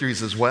your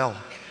victories as well.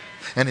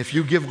 And if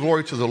you give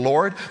glory to the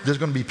Lord, there's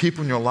going to be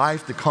people in your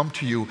life that come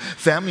to you,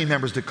 family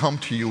members that come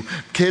to you,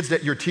 kids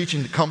that you're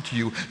teaching that come to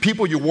you,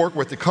 people you work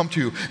with that come to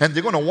you, and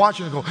they're going to watch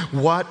you and go,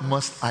 what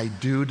must I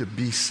do to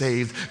be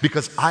saved?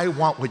 Because I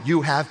want what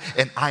you have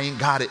and I ain't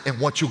got it, and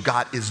what you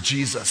got is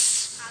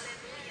Jesus.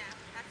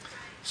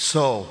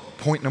 So,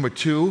 point number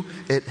 2,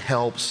 it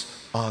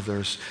helps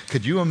others.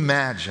 Could you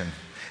imagine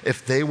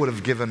if they would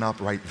have given up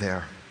right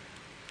there?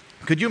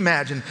 Could you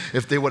imagine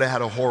if they would have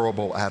had a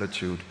horrible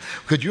attitude?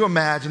 Could you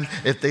imagine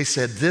if they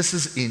said, this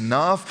is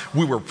enough.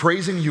 We were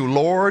praising you,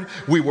 Lord.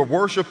 We were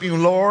worshiping you,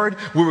 Lord.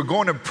 We were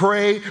going to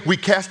pray. We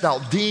cast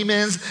out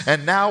demons.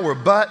 And now we're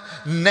butt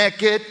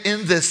naked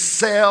in this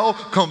cell,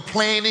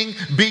 complaining,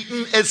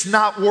 beaten. It's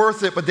not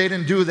worth it. But they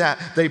didn't do that.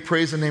 They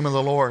praised the name of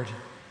the Lord.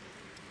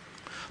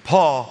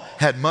 Paul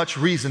had much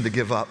reason to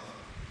give up.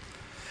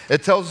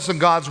 It tells us in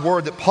God's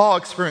word that Paul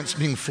experienced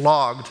being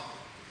flogged.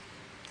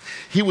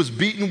 He was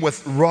beaten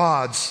with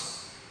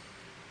rods.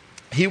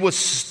 He was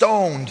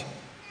stoned.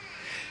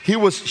 He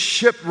was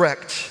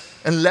shipwrecked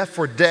and left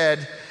for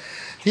dead.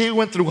 He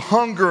went through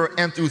hunger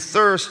and through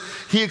thirst.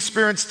 He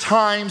experienced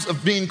times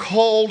of being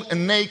cold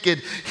and naked.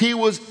 He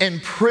was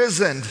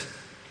imprisoned.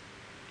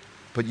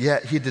 But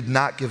yet he did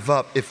not give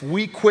up. If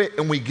we quit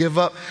and we give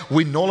up,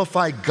 we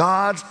nullify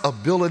God's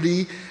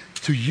ability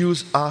to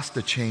use us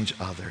to change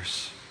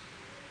others.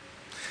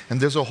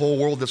 And there's a whole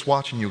world that's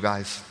watching you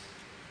guys.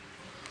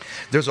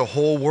 There's a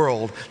whole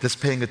world that's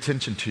paying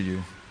attention to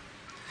you.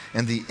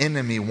 And the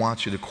enemy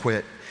wants you to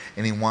quit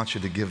and he wants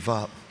you to give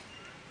up.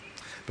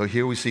 But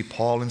here we see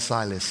Paul and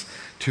Silas,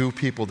 two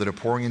people that are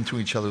pouring into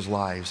each other's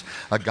lives.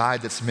 A guy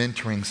that's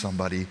mentoring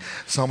somebody,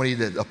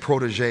 a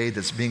protege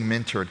that's being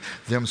mentored,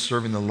 them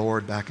serving the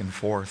Lord back and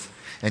forth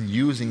and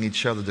using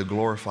each other to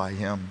glorify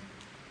Him.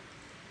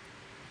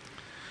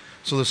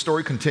 So the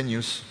story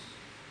continues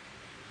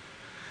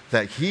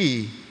that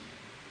he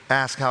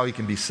asks how he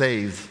can be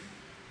saved,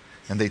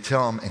 and they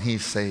tell him, and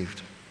he's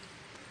saved.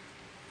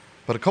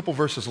 But a couple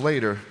verses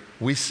later,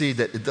 we see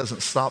that it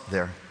doesn't stop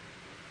there.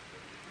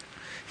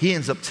 He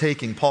ends up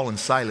taking Paul and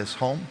Silas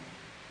home,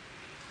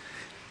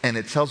 and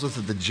it tells us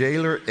that the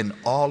jailer and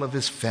all of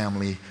his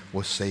family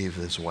was saved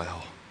as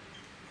well.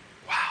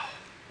 Wow.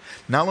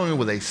 Not only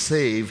were they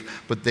saved,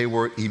 but they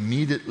were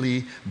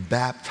immediately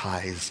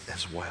baptized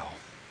as well.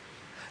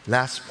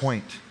 Last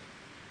point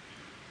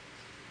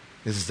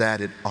is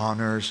that it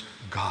honors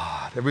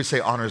God. Everybody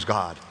say honors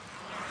God.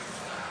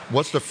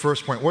 What's the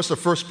first point? What's the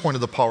first point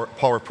of the power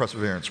of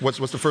perseverance? What's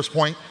the first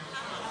point?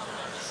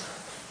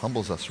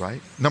 Humbles us,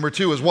 right? Number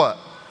 2 is what?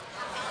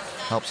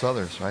 Helps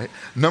others, right?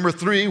 Number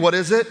 3, what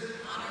is it?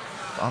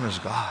 Honors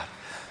God.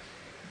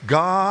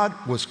 God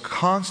was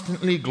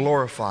constantly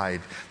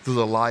glorified through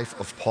the life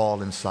of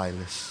Paul and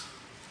Silas.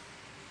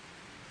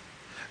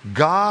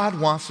 God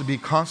wants to be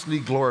constantly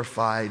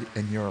glorified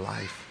in your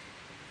life.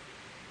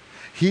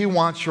 He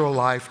wants your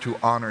life to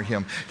honor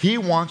Him. He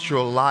wants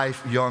your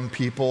life, young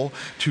people,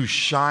 to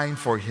shine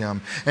for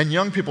Him. And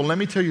young people, let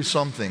me tell you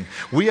something.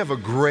 We have a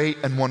great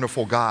and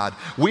wonderful God.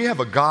 We have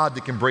a God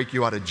that can break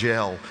you out of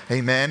jail.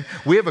 Amen.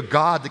 We have a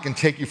God that can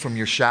take you from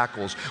your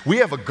shackles. We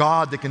have a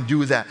God that can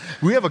do that.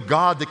 We have a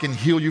God that can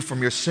heal you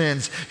from your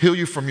sins, heal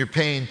you from your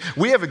pain.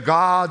 We have a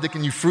God that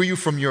can free you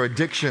from your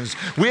addictions.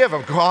 We have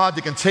a God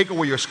that can take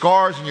away your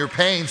scars and your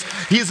pains.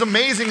 He's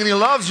amazing and He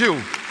loves you.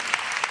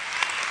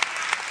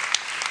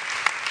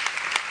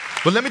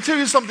 But let me tell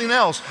you something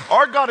else.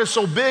 Our God is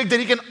so big that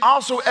He can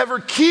also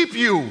ever keep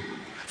you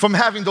from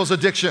having those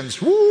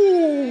addictions.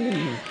 Woo!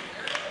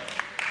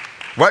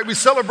 Right? We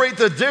celebrate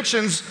the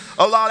addictions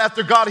a lot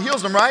after God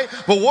heals them, right?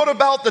 But what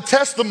about the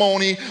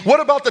testimony? What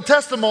about the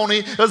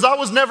testimony is I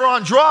was never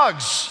on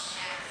drugs?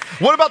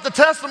 What about the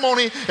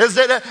testimony is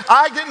that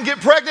I didn't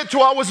get pregnant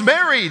till I was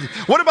married?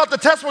 What about the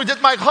testimony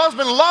that my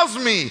husband loves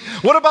me?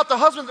 What about the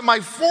husband that my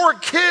 4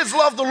 kids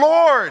love the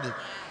Lord?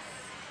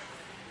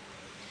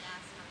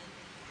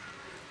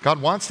 God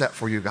wants that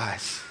for you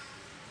guys.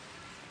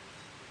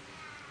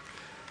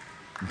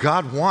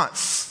 God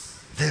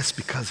wants this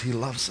because He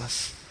loves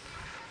us.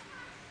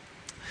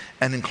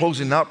 And in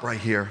closing up right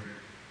here,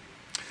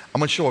 I'm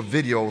going to show a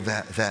video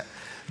that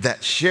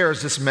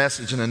shares this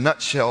message in a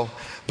nutshell.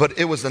 But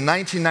it was the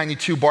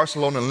 1992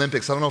 Barcelona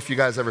Olympics. I don't know if you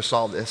guys ever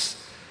saw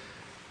this.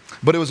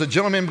 But it was a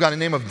gentleman by the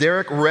name of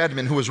Derek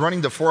Redmond who was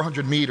running the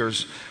 400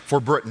 meters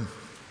for Britain.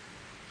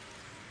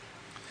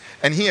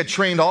 And he had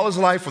trained all his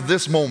life for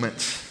this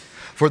moment.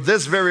 For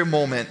this very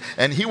moment,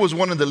 and he was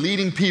one of the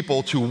leading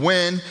people to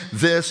win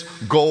this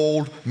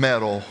gold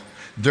medal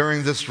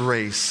during this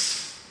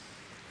race.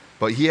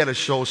 But he had to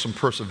show some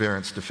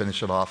perseverance to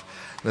finish it off.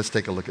 Let's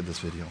take a look at this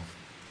video.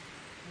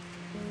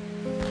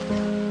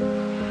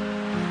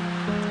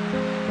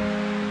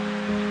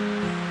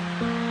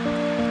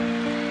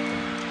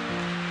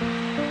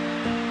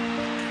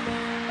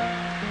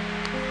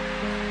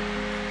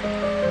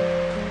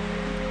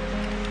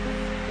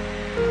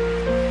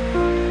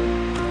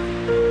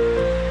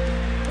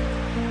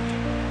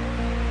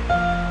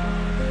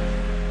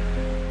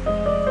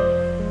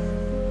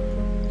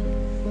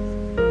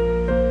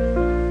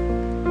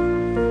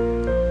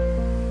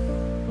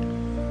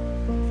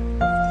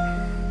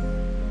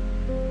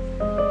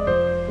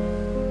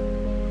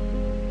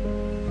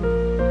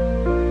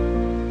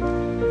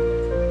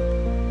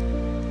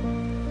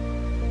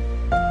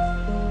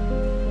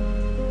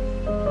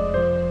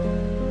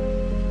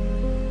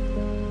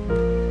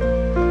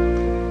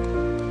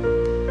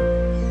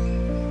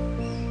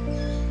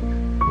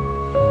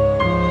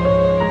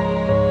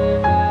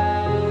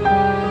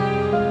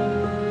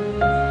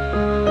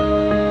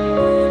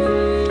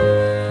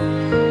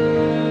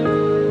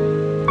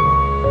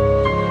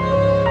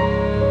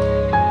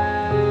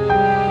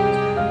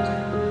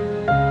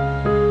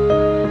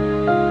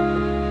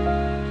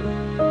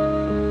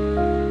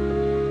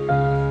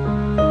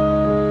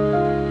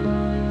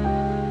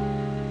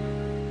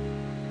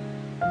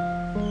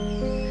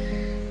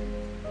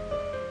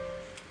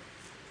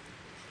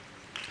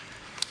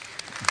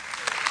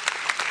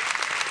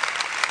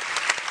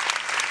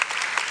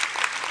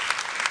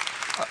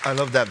 I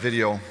love that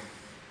video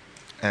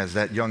as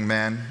that young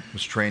man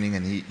was training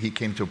and he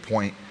came to a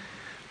point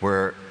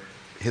where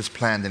his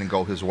plan didn't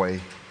go his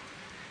way.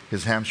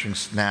 His hamstring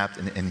snapped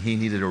and he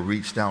needed to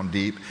reach down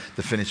deep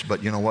to finish,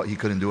 but you know what? He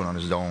couldn't do it on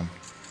his own.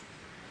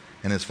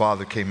 And his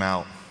father came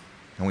out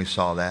and we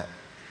saw that.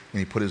 And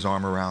he put his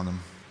arm around him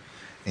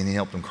and he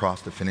helped him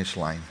cross the finish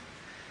line.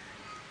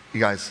 You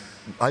guys,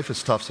 life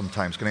is tough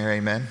sometimes. Can I hear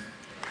amen?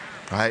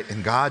 Right?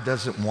 And God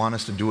doesn't want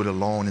us to do it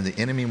alone. And the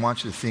enemy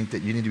wants you to think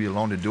that you need to be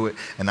alone to do it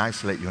and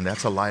isolate you. And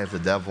that's a lie of the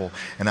devil.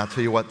 And I'll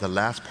tell you what, the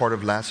last part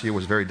of last year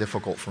was very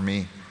difficult for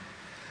me.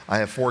 I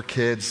have 4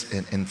 kids,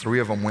 and 3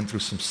 of them went through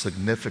some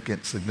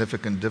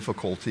significant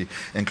difficulty,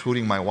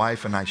 including my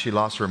wife and I. She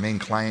lost her main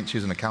client.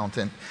 She's an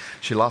accountant.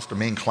 She lost her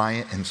main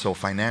client, and so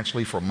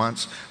financially for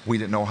months, we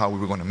didn't know how we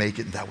were going to make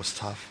it, and that was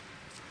tough.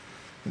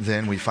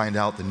 Then we find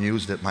out the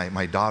news that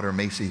my daughter,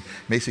 Macy,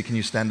 can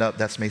you stand up?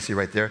 That's Macy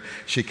right there.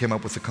 She came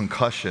up with a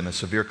concussion, a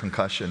severe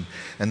concussion.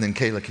 And then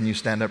Kayla, can you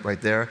stand up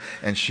right there?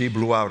 And she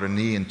blew out her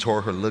knee and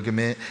tore her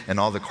ligament and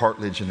all the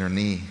cartilage in her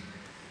knee.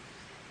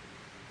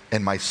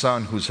 And my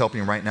son, who's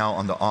helping right now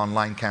on the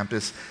online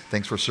campus,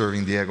 thanks for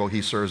serving, Diego.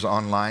 He serves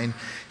online.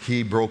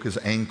 He broke his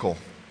ankle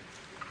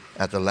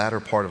at the latter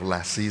part of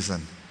last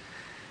season.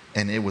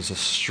 And it was a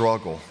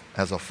struggle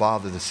as a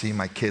father to see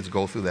my kids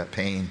go through that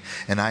pain.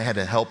 And I had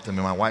to help them,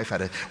 and my wife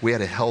we had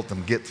to help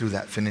them get through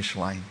that finish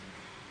line.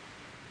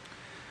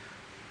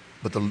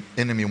 But the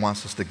enemy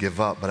wants us to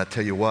give up. But I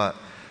tell you what,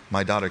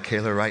 my daughter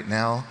Kayla right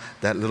now,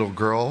 that little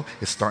girl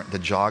is starting to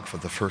jog for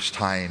the first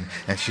time,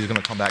 and she's going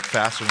to come back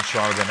faster and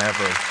stronger than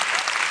ever.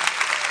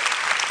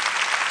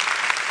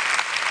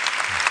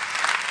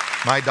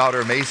 My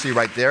daughter Macy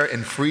right there,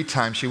 in free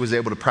time, she was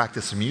able to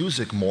practice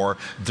music more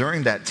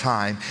during that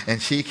time, and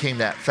she came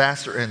back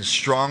faster and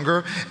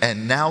stronger,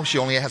 and now she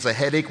only has a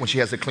headache when she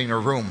has to clean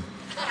her room.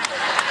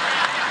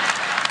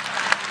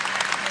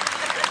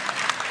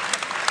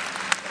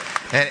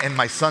 And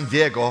my son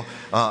Diego,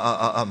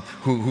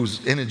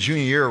 who's in a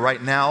junior year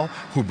right now,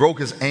 who broke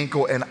his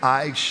ankle, and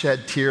I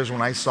shed tears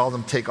when I saw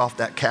them take off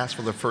that cast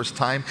for the first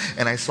time,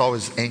 and I saw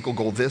his ankle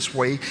go this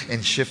way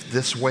and shift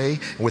this way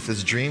with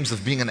his dreams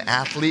of being an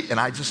athlete, and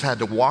I just had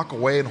to walk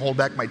away and hold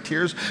back my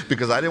tears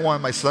because I didn't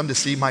want my son to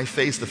see my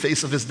face, the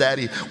face of his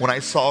daddy, when I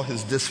saw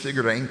his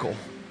disfigured ankle.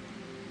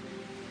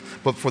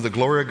 But for the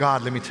glory of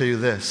God, let me tell you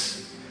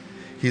this,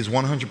 he's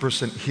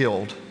 100%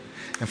 healed.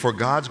 And for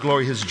God's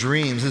glory, his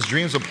dreams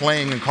of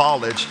playing in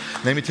college,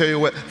 let me tell you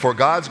what, for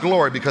God's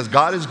glory, because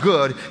God is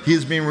good, he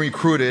is being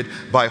recruited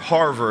by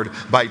Harvard,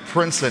 by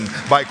Princeton,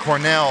 by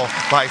Cornell,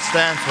 by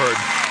Stanford.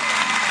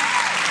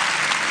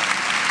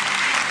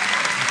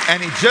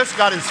 And he just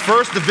got his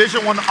first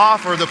Division I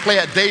offer to play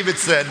at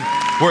Davidson,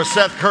 where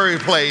Seth Curry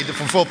played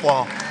for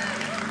football.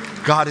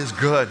 God is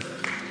good.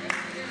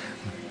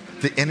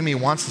 The enemy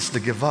wants us to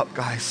give up,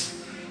 guys.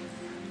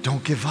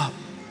 Don't give up.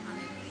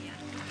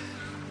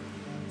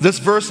 This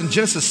verse in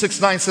Genesis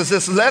 6:9 says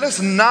this, let us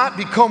not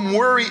become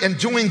weary in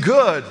doing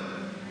good,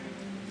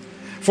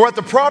 for at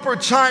the proper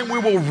time we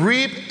will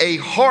reap a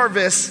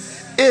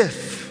harvest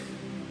if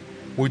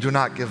we do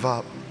not give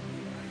up.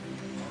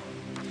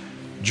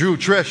 Drew,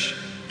 Trish,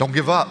 don't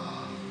give up.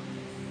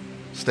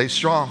 Stay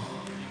strong.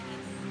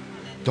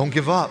 Don't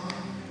give up.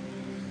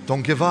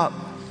 Don't give up.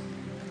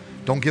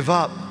 Don't give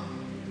up.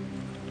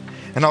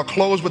 And I'll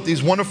close with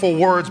these wonderful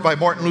words by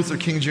Martin Luther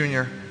King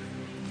Jr.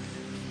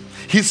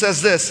 He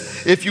says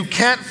this, if you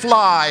can't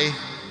fly,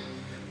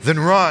 then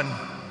run.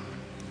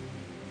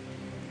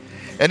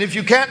 And if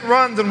you can't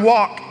run, then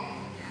walk.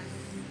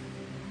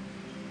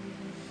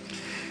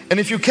 And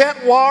if you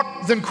can't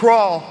walk, then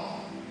crawl.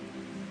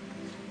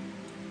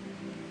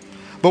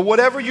 But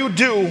whatever you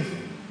do,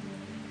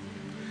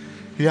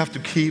 you have to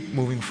keep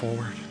moving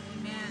forward.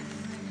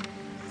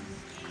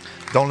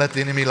 Don't let the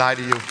enemy lie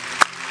to you.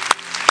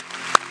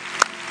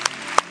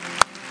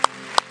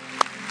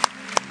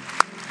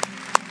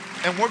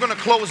 And we're going to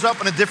close up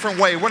in a different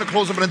way. We're going to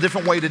close up in a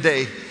different way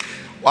today.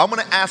 I'm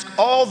going to ask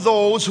all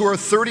those who are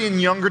 30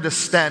 and younger to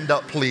stand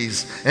up,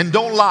 please. And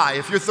don't lie.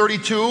 If you're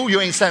 32,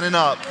 you ain't standing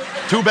up.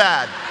 Too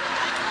bad.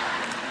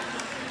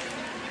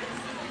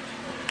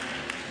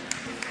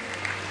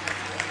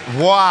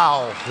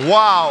 Wow.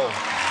 Wow.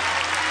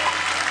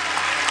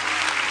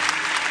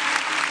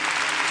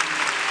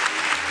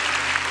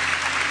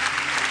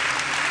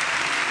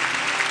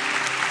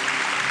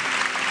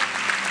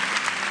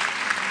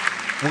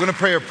 We're going to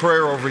pray a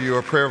prayer over you,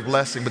 a prayer of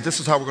blessing, but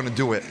this is how we're going to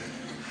do it.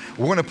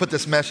 We're going to put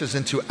this message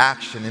into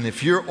action. And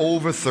if you're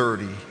over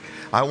 30,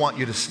 I want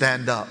you to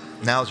stand up.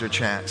 Now's your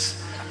chance.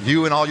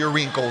 You and all your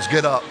wrinkles,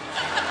 get up.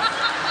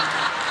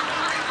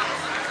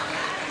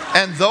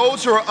 And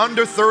those who are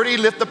under 30,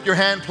 lift up your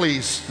hand,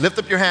 please. Lift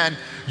up your hand.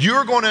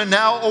 You're going to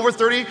now, over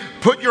 30,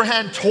 put your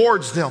hand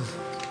towards them.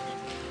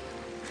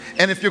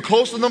 And if you're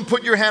close to them,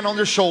 put your hand on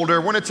their shoulder.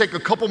 We're going to take a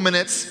couple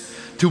minutes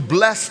to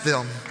bless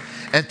them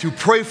and to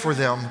pray for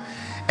them.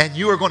 And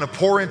you are going to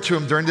pour into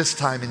them during this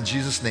time in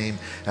Jesus' name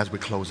as we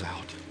close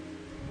out.